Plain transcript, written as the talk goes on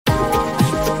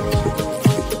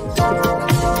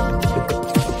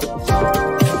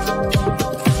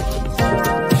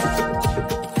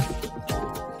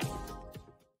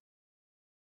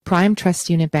Prime Trust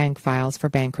Unit Bank files for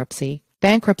bankruptcy.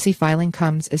 Bankruptcy filing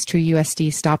comes as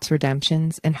TrueUSD stops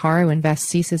redemptions and Haru Invest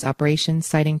ceases operations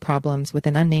citing problems with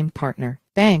an unnamed partner.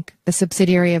 Banq, a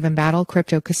subsidiary of embattled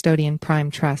crypto custodian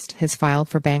Prime Trust, has filed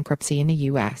for bankruptcy in the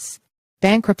U.S.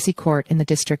 Bankruptcy Court in the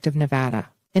District of Nevada.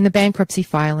 In the bankruptcy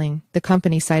filing, the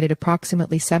company cited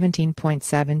approximately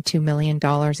 $17.72 million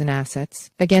in assets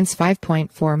against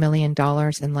 $5.4 million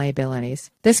in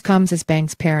liabilities. This comes as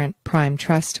Banq's parent, Prime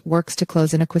Trust, works to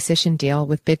close an acquisition deal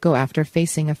with BitGo after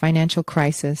facing a financial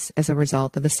crisis as a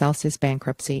result of the Celsius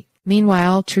bankruptcy.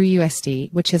 Meanwhile,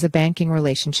 TrueUSD, which has a banking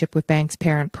relationship with Banq's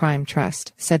parent Prime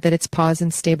Trust, said that its pause in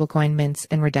stablecoin mints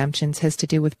and redemptions has to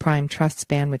do with Prime Trust's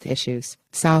bandwidth issues.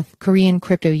 South Korean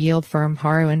crypto yield firm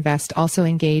Haru Invest also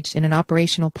engaged in an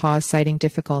operational pause citing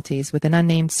difficulties with an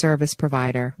unnamed service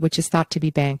provider, which is thought to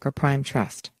be Banq or Prime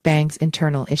Trust. Banq's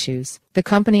internal issues. The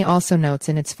company also notes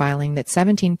in its filing that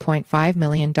 $17.5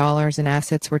 million in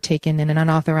assets were taken in an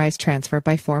unauthorized transfer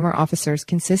by former officers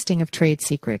consisting of trade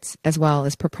secrets, as well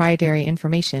as proprietary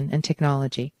information and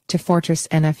technology, to Fortress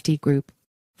NFT Group.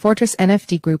 Fortress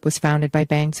NFT Group was founded by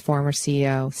Banq's former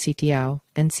CEO, CTO,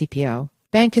 and CPO.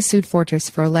 Banq has sued Fortress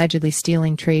for allegedly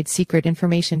stealing trade secret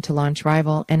information to launch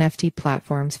rival NFT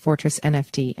platforms Fortress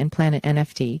NFT and Planet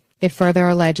NFT. It further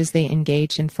alleges they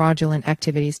engaged in fraudulent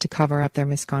activities to cover up their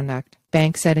misconduct.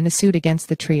 Banq said in a suit against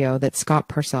the trio that Scott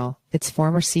Purcell, its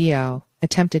former CEO,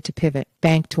 attempted to pivot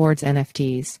Banq towards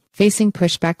NFTs. Facing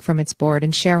pushback from its board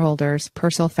and shareholders,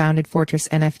 Purcell founded Fortress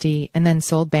NFT and then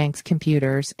sold Banq's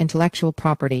computers, intellectual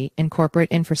property, and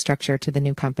corporate infrastructure to the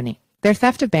new company. Their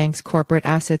theft of Banq's corporate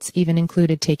assets even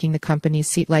included taking the company's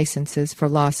seat licenses for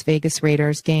Las Vegas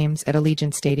Raiders games at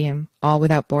Allegiant Stadium, all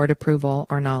without board approval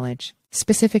or knowledge.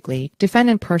 Specifically,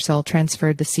 defendant Purcell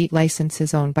transferred the seat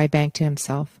licenses owned by Banq to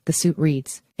himself, the suit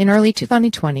reads. In early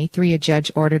 2023, a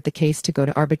judge ordered the case to go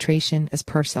to arbitration as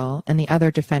Purcell and the other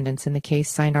defendants in the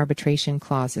case signed arbitration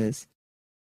clauses.